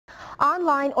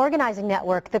Online organizing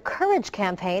network, the Courage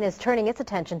campaign, is turning its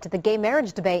attention to the gay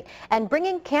marriage debate and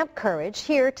bringing Camp Courage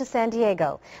here to San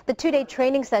Diego. The two-day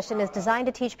training session is designed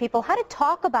to teach people how to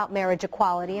talk about marriage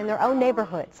equality in their own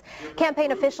neighborhoods.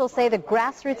 Campaign officials say the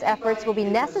grassroots efforts will be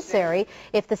necessary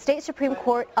if the state Supreme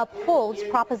Court upholds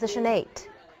Proposition 8.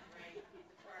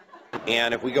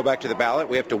 And if we go back to the ballot,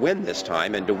 we have to win this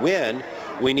time. And to win,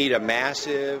 we need a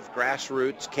massive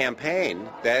grassroots campaign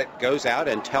that goes out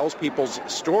and tells people's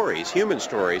stories, human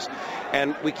stories.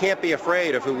 And we can't be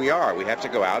afraid of who we are. We have to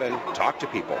go out and talk to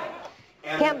people.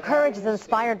 Camp Courage is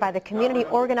inspired by the community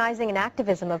organizing and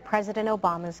activism of President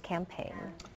Obama's campaign.